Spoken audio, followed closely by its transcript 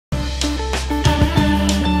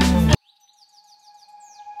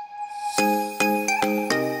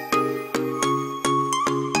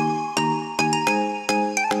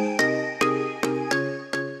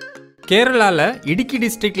கேரளால இடுக்கி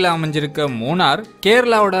டிஸ்ட்ரிக்ட்ல அமைஞ்சிருக்க மூணார்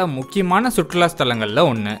கேரளாவோட முக்கியமான சுற்றுலா ஸ்தலங்கள்ல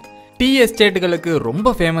ஒன்று. டீ எஸ்டேட்டுகளுக்கு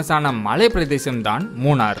ரொம்ப ஃபேமஸான மலை பிரதேசம் தான்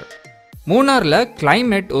மூணார். மூணார்ல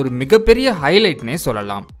கிளைமேட் ஒரு மிகப்பெரிய ஹைலைட்னே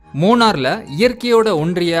சொல்லலாம். மூணார்ல இயற்கையோட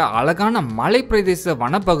ஒன்றிய அழகான மலை பிரதேச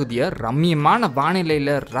வனப்பகுதியை ரம்மியமான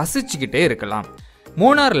வானிலையில ரசிச்சுக்கிட்டே இருக்கலாம்.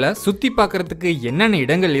 மூணார்ல சுத்தி பார்க்கறதுக்கு என்னென்ன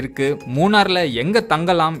இடங்கள் இருக்கு, மூணார்ல எங்க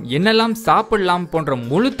தங்கலாம், என்னெல்லாம் சாப்பிடலாம் போன்ற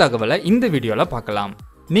முழு தகவலை இந்த வீடியோல பார்க்கலாம்.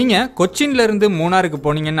 நீங்க கொச்சின்ல இருந்து மூணாருக்கு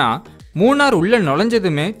போனீங்கன்னா மூணார் உள்ள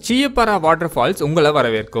நுழைஞ்சதுமே சீயப்பாரா வாட்டர்ஃபால்ஸ் உங்களை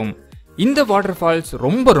வரவேற்கும். இந்த வாட்டர்ஃபால்ஸ்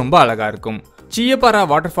ரொம்ப அழகா இருக்கும். சீயப்பாரா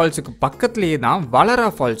வாட்டர்ஃபால்ஸுக்கு பக்கத்திலேயே தான் வளரா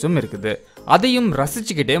ஃபால்ஸும் இருக்குது. அதையும்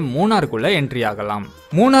ரசிச்சுக்கிட்டே மூணாருக்குள்ள என்ட்ரி ஆகலாம்.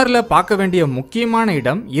 மூணார்ல பார்க்க வேண்டிய முக்கியமான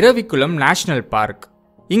இடம் இரவிக்குளம் நேஷனல் பார்க்.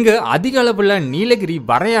 இங்க அதிக அளவுல நீலகிரி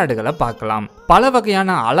வரையாடுகளை பார்க்கலாம். பல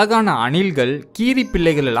வகையான அழகான அணில்கள், கீரி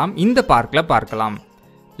பிள்ளைகள் எல்லாம் இந்த பார்க்ல பார்க்கலாம்.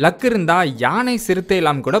 லக் இருந்தா யானை, சிறுத்தை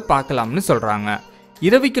எல்லாம் கூட பார்க்கலாம்னு சொல்றாங்க.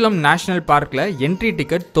 இரவிக்குளம் நேஷனல் பார்க்ல என்ட்ரி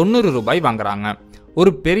டிக்கெட் 90 ரூபாய் வாங்குறாங்க.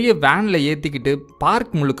 ஒரு பெரிய வேன்ல ஏத்திக்கிட்டு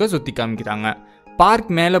பார்க் முழுக்க சுத்தி காமிக்கிறாங்க.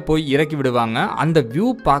 பார்க் மேல போய் இறக்கி விடுவாங்க. அந்த வியூ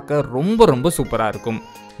பார்க்க ரொம்ப சூப்பரா இருக்கும்.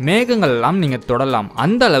 மேகங்கள் எல்லாம் நீங்க தொடலாம்,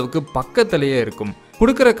 அந்த அளவுக்கு பக்கத்திலேயே இருக்கும்.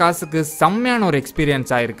 கொடுக்குற காசுக்கு செம்மையான ஒரு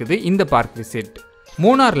எக்ஸ்பீரியன்ஸ் ஆயிருக்குது இந்த பார்க் விசிட்.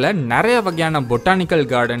 மூணார்ல நிறைய வகையான botanical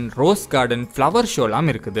garden, rose garden, flower ஷோலாம்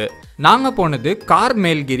இருக்குது. நாங்க போனது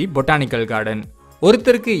கார்மேல்கிரி பொட்டானிக்கல் கார்டன்.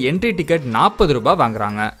 ஒருத்தருக்கு என்ட்ரி டிக்கெட் 40 ரூபாய்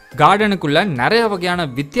வாங்குறாங்க. கார்டனுக்குள்ள நிறைய வகையான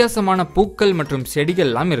வித்தியாசமான பூக்கள் மற்றும்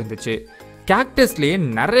செடிகள்லாம் இருந்துச்சு. கேக்டஸ்லயே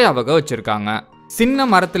நிறைய வகை வச்சிருக்காங்க. சின்ன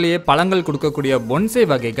மரத்திலேயே பழங்கள் கொடுக்கக்கூடிய பொன்சை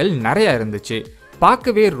வகைகள் நிறைய இருந்துச்சு.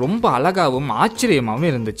 பார்க்கவே ரொம்ப அழகாவும் ஆச்சரியமாகவும்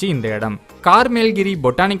இருந்துச்சு இந்த இடம். கார்மேல்கிரி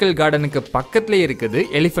பொட்டானிக்கல் கார்டனுக்கு பக்கத்துல இருக்குது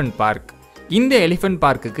எலிஃபென்ட் பார்க். இந்த எலிஃபென்ட்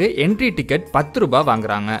பார்க்குக்கு என்ட்ரி டிக்கெட் 10 ரூபாய்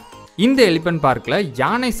வாங்குறாங்க. இந்த எலிஃபென்ட் பார்க்ல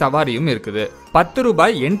யானை சவாரியும் இருக்குது. 10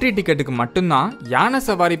 ரூபாய் என்ட்ரி டிக்கெட்டுக்கு மட்டும்தான். யானை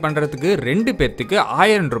சவாரி பண்றதுக்கு 2 பேர்த்துக்கு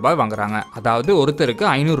 1000 ரூபாய் வாங்குறாங்க. அதாவது ஒருத்தருக்கு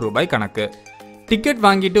 500 ரூபாய் கணக்கு. டிக்கெட்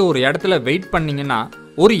வாங்கிட்டு ஒரு இடத்துல வெயிட் பண்ணீங்கன்னா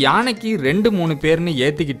ஒரு யானைக்கு 2-3 பேர்னு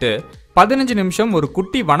ஏத்திக்கிட்டு 15 நிமிஷம் ஒரு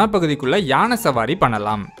குட்டி வனப்பகுதிக்குள்ள யானை சவாரி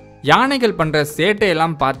பண்ணலாம். யானைகள் பண்ற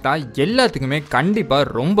சேட்டையெல்லாம் பார்த்தா எல்லாத்துக்குமே கண்டிப்பா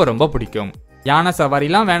ரொம்ப பிடிக்கும். யானை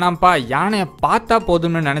சவாரிலாம் வேணாம்ப்பா, யானையை பார்த்தா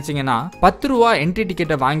போதும்னு நினைச்சீங்கன்னா 10 ரூபா என்ட்ரி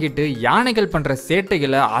டிக்கெட்டை வாங்கிட்டு யானைகள் பண்ற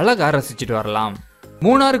சேட்டைகளை அழகா ரசிச்சுட்டு வரலாம்.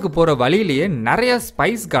 மூணாருக்கு போற வழியிலேயே நிறைய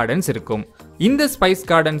ஸ்பைஸ் கார்டன்ஸ் இருக்கும். இந்த ஸ்பைஸ்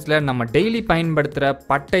கார்டன்ஸ்ல நம்ம டெய்லி பயன்படுத்துற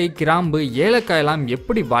பட்டை, கிராம்பு, ஏலக்காய் எல்லாம்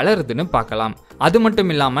எப்படி வளருதுன்னு பார்க்கலாம். அது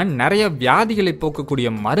மட்டும் இல்லாம நிறைய வியாதிகளை போக்கக்கூடிய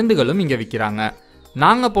மருந்துகளும் இங்க விற்கிறாங்க.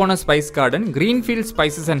 நாங்க போன spice garden Greenfield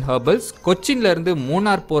spices and herbals கொச்சின்ல இருந்து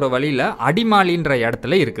மூணார் போற வழியில அடிமாலின்ற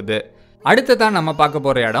இடத்துல இருக்குது. அடுத்ததான் நம்ம பார்க்க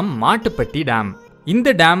போற இடம் மாட்டுப்பட்டி டேம். இந்த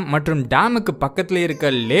டேம் மற்றும் டேமுக்கு பக்கத்துல இருக்க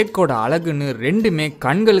லேக்கோட அழகுன்னு ரெண்டுமே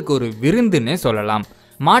கண்களுக்கு ஒரு விருந்துன்னே சொல்லலாம்.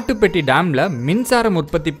 மாட்டுப்பட்டி டேம்ல மின்சாரம்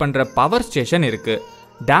உற்பத்தி பண்ற பவர் ஸ்டேஷன் இருக்கு.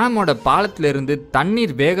 டேமோட பாலத்துல இருந்து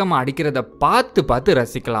தண்ணீர் வேகமா அடிக்கிறத பார்த்து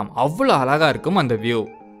ரசிக்கலாம். அவ்வளோ அழகா இருக்கும் அந்த வியூ.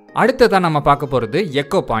 அடுத்ததான் நம்ம பார்க்க போறது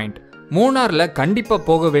எக்கோ பாயிண்ட். மூணார்ல கண்டிப்பா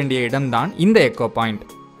போக வேண்டிய இடம் தான் இந்த எக்கோ பாயிண்ட்.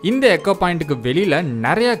 இந்த எக்கோ பாயிண்ட்டுக்கு வெளியில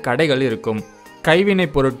நிறைய கடைகள் இருக்கும். கைவினை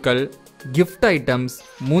பொருட்கள், கிஃப்ட் ஐட்டம்ஸ்,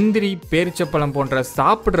 முந்திரி, பேரிச்சப்பழம் போன்ற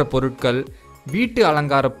சாப்பிட்ற பொருட்கள், வீட்டு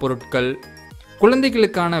அலங்கார பொருட்கள்,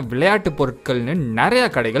 குழந்தைகளுக்கான விளையாட்டு பொருட்கள்னு நிறைய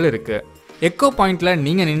கடைகள் இருக்கு. எக்கோ பாயிண்ட்ல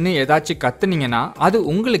நீங்க நின்று ஏதாச்சும் கத்துனீங்கன்னா அது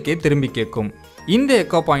உங்களுக்கே திரும்பி கேட்கும். இந்த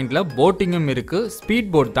எக்கோ பாயிண்ட்ல போட்டிங்கும் இருக்கு.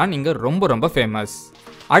 ஸ்பீட் போட் தான் இங்க ரொம்ப ஃபேமஸ்.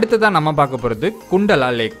 அடுத்ததான் நம்ம பார்க்க போறது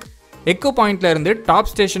குண்டலா லேக். எக்கோ பாயிண்ட்ல இருந்து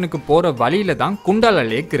டாப் ஸ்டேஷனுக்கு போற வழியில தான் குண்டலா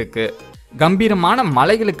லேக் இருக்கு. கம்பீரமான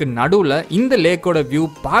மலைகளுக்கு நடுவுல இந்த லேக்கோட வியூ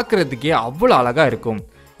பார்க்கறதுக்கே அவ்வளோ அழகா இருக்கும்.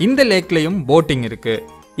 இந்த லேக்லயும் போட்டிங் இருக்கு.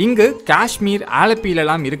 இங்கு காஷ்மீர்,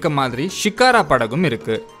 ஆலப்பிலாம் இருக்க மாதிரி ஷிகாரா படகும்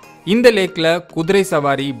இருக்கு. இந்த லேக்ல குதிரை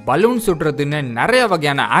சவாரி, பலூன் சுடுறதுன்னு நிறைய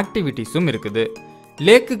வகையான ஆக்டிவிட்டிஸும் இருக்குது.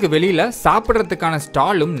 லேக்குக்கு வெளியில சாப்பிட்றதுக்கான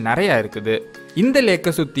ஸ்டாலும் நிறைய இருக்குது. இந்த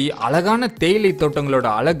லேக்கை சுத்தி அழகான தேயிலை தோட்டங்களோட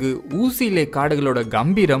அழகு, ஊசியிலை காடுகளோட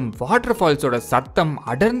கம்பீரம், வாட்டர் ஃபால்ஸோட சத்தம்,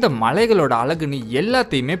 அடர்ந்த மலைகளோட அழகுன்னு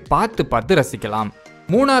எல்லாத்தையுமே பார்த்து ரசிக்கலாம்.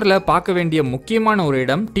 மூணார்ல பார்க்க வேண்டிய முக்கியமான ஒரு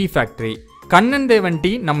இடம் டீ ஃபேக்டரி. கண்ணன் தேவன்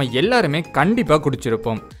டீ நம்ம எல்லாருமே கண்டிப்பா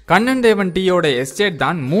குடிச்சிருப்போம். கண்ணன் தேவன் டீயோட எஸ்டேட்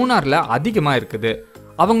தான் மூணார்ல அதிகமா இருக்குது.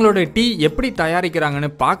 அவங்களோட டீ எப்படி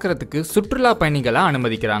தயாரிக்கிறாங்கன்னு பார்க்கறதுக்கு சுற்றுலா பயணிகளை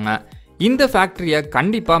அனுமதிக்கிறாங்க. இந்த ஃபேக்டரியை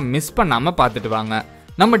கண்டிப்பா மிஸ் பண்ணாம பார்த்துட்டு வாங்க.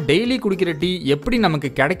 நம்ம டெய்லி குடிக்கிற டீ எப்படி நமக்கு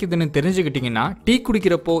கிடைக்குதுன்னு தெரிஞ்சுக்கிட்டீங்கன்னா டீ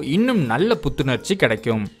குடிக்கிறப்போ இன்னும் நல்ல புத்துணர்ச்சி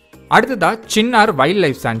கிடைக்கும். அடுத்ததா சின்னார் வைல்ட்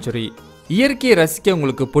லைஃப் சாங்சுரி. இயற்கையை ரசிக்க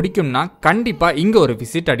உங்களுக்கு பிடிக்கும்னா கண்டிப்பா இங்க ஒரு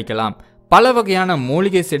விசிட் அடிக்கலாம். பல வகையான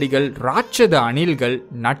மூலிகை செடிகள், ராட்சத அணில்கள்,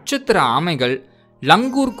 நட்சத்திர ஆமைகள்,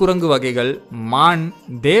 லங்கூர் குரங்கு வகைகள், மான்,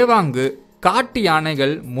 தேவாங்கு, காட்டு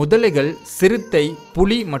யானைகள், முதலைகள், சிறுத்தை,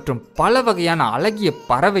 புலி மற்றும் பல வகையான அழகிய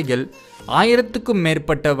பறவைகள், 1000க்கும்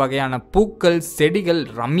மேற்பட்ட வகையான பூக்கள், செடிகள்,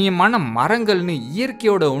 ரம்மியமான மரங்கள்னு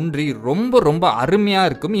இயற்கையோட ஒன்றி ரொம்ப அருமையா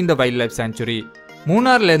இருக்கும் இந்த வைல்ட் லைஃப் சாங்சுரி.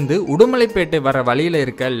 மூணார்லேருந்து உடுமலைப்பேட்டை வர வழியில்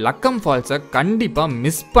இருக்க லக்கம் ஃபால்ஸை கண்டிப்பாக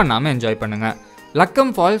மிஸ் பண்ணாமல் என்ஜாய் பண்ணுங்க.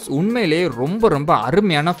 லக்கம் ஃபால்ஸ் உண்மையிலே ரொம்ப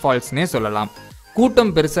அருமையான ஃபால்ஸ்னே சொல்லலாம்.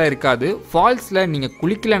 கூட்டம் பெருசாக இருக்காது. ஃபால்ஸில் நீங்கள்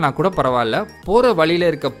குளிக்கலைன்னா கூட பரவாயில்ல, போகிற வழியில்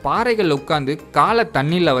இருக்க பாறைகள் உட்காந்து காலை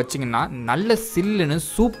தண்ணியில் வச்சிங்கன்னா நல்ல சில்லுன்னு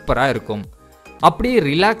சூப்பராக இருக்கும். அப்படியே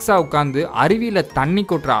ரிலாக்ஸாக உட்காந்து அருவியில் தண்ணி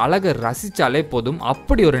கொட்டுற அழகை ரசித்தாலே போதும்,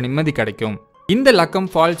 அப்படி ஒரு நிம்மதி கிடைக்கும். இந்த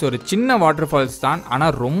லக்கம் ஃபால்ஸ் ஒரு சின்ன வாட்டர் ஃபால்ஸ் தான்,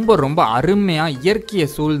 ஆனால் ரொம்ப அருமையாக இயற்கையை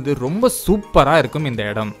சூழ்ந்து ரொம்ப சூப்பராக இருக்கும் இந்த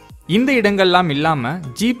இடம். இந்த இடங்கள்லாம் இல்லாமல்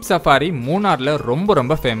ஜீப் சஃபாரி மூணாரில்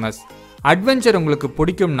ரொம்ப ஃபேமஸ். அட்வென்ச்சர் உங்களுக்கு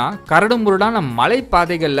பிடிக்கும்னா கரடுமுரடான மலை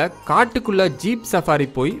பாதைகளில் காட்டுக்குள்ளே ஜீப் சஃபாரி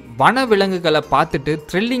போய் வன விலங்குகளை பார்த்துட்டு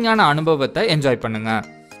த்ரில்லிங்கான அனுபவத்தை என்ஜாய் பண்ணுங்க.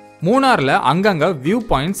 மூணாரில் அங்கங்கே வியூ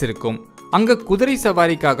பாயிண்ட்ஸ் இருக்கும். அங்கே குதிரை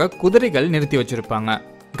சவாரிக்காக குதிரைகள் நிறுத்தி வச்சிருப்பாங்க.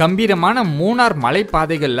 கம்பீரமான மூணார் மலை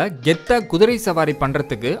பாதைகளில் கெத்தா குதிரை சவாரி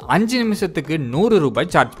பண்ணுறதுக்கு 5 நிமிஷத்துக்கு 100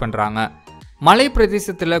 ரூபாய் சார்ஜ் பண்ணுறாங்க. மலை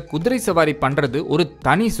பிரதேசத்தில் குதிரை சவாரி பண்ணுறது ஒரு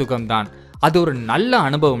தனி சுகம்தான். அது ஒரு நல்ல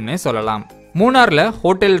அனுபவம்னே சொல்லலாம். மூணாரில்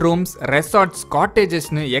ஹோட்டல் ரூம்ஸ், ரெசார்ட்ஸ்,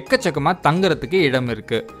 காட்டேஜஸ்னு எக்கச்சக்கமாக தங்குறதுக்கு இடம்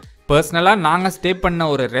இருக்குது. பர்சனலாக நாங்கள் ஸ்டே பண்ண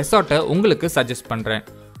ஒரு ரெசார்ட்டை உங்களுக்கு சஜஸ்ட் பண்ணுறேன்.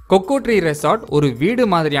 கொக்கோட்ரி ரெசார்ட் ஒரு வீடு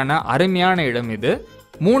மாதிரியான அருமையான இடம். இது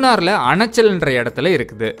மூணாரில் அணைச்சல்ன்ற இடத்துல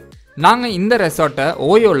இருக்குது. நாங்கள் இந்த ரெசார்ட்டை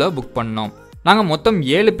ஓயோவில் புக் பண்ணோம். நாங்கள் மொத்தம்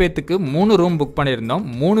 7 பேர்த்துக்கு 3 ரூம் புக் பண்ணியிருந்தோம்.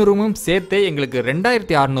 3 ரூமும் சேர்த்தே எங்களுக்கு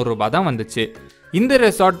 2600 ரூபாய் தான் வந்துச்சு. இந்த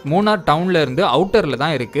ரெசார்ட் மூணார் டவுன்ல இருந்து அவுட்டரில்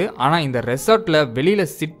தான் இருக்குது. ஆனால் இந்த ரெசார்ட்டில்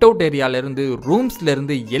வெளியில் சிட் அவுட் ஏரியாவிலேருந்து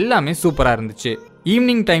ரூம்ஸ்லேருந்து எல்லாமே சூப்பராக இருந்துச்சு.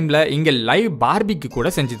 ஈவினிங் டைமில் இங்கே லைவ் பார்பிக்கு கூட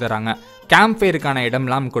செஞ்சு தராங்க. கேம்ப் ஃபயருக்கான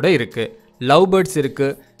இடம்லாம் கூட இருக்குது. லவ் பேர்ட்ஸ்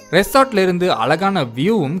இருக்குது. ரெசார்ட்லேருந்து அழகான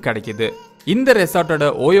வியூவும் கிடைக்கிது. இந்த ரெசார்ட்டோட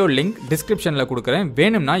ஓயோ லிங்க் டிஸ்கிரிப்ஷனில் கொடுக்குறேன்,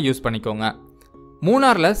 வேணும்னா யூஸ் பண்ணிக்கோங்க.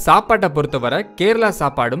 மூணாரில் சாப்பாட்டை பொறுத்தவரை கேரளா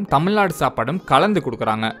சாப்பாடும் தமிழ்நாடு சாப்பாடும் கலந்து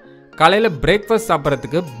கொடுக்குறாங்க. காலையில் பிரேக்ஃபாஸ்ட்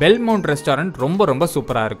சாப்பிட்றதுக்கு பெல்மவுண்ட் ரெஸ்டாரண்ட் ரொம்ப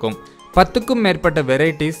சூப்பராக இருக்கும். 10க்கும் மேற்பட்ட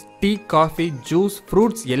varieties, tea, coffee, juice,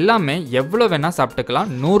 fruits எல்லாமே எவ்வளோ வேணால் சாப்பிட்டுக்கலாம்.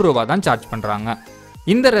 100 ரூபா தான் சார்ஜ் பண்ணுறாங்க.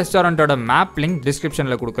 இந்த ரெஸ்டாரண்ட்டோட மேப் லிங்க்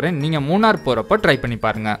டிஸ்கிரிப்ஷனில் கொடுக்குறேன், நீங்கள் மூணார் போகிறப்ப ட்ரை பண்ணி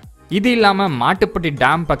பாருங்கள். இது இல்லாமல் மாட்டுப்பட்டி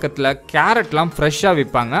டேம் பக்கத்தில் கேரட்லாம் ஃப்ரெஷ்ஷாக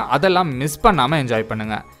விற்பாங்க. அதெல்லாம் மிஸ் பண்ணாமல் என்ஜாய்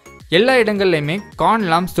பண்ணுங்கள். எல்லா இடங்கள்லையுமே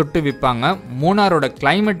கார்ன்லாம் சுட்டு விற்பாங்க. மூணாரோட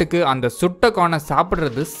கிளைமேட்டுக்கு அந்த சுட்ட கார்னை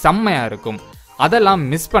சாப்பிட்றது செம்மையாக இருக்கும். அதெல்லாம்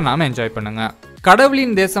மிஸ் பண்ணாமல் என்ஜாய் பண்ணுங்கள்.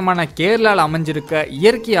 கடவுளின் தேசமான கேரளாவில் அமைஞ்சிருக்க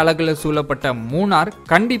இயற்கை அழகில் சூழப்பட்ட மூணார்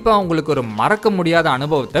கண்டிப்பாக உங்களுக்கு ஒரு மறக்க முடியாத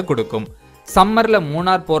அனுபவத்தை கொடுக்கும். சம்மரில்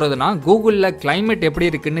மூணார் போகிறதுனா கூகுளில் கிளைமேட்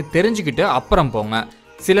எப்படி இருக்குன்னு தெரிஞ்சுக்கிட்டு அப்புறம் போங்க.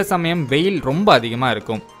 சில சமயம் வெயில் ரொம்ப அதிகமாக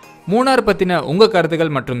இருக்கும். மூணார் பற்றின உங்கள்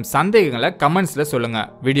கருத்துக்கள் மற்றும் சந்தேகங்களை கமெண்ட்ஸில் சொல்லுங்கள்.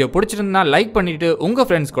 வீடியோ பிடிச்சிருந்தா லைக் பண்ணிவிட்டு உங்கள்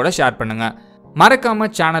ஃப்ரெண்ட்ஸ் கூட ஷேர் பண்ணுங்கள்.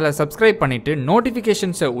 மறக்காமல் சேனலை சப்ஸ்கிரைப் பண்ணிவிட்டு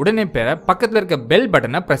நோட்டிஃபிகேஷன்ஸை உடனே பெற பக்கத்தில் இருக்க பெல்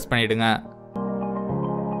பட்டனை ப்ரெஸ் பண்ணிவிடுங்க.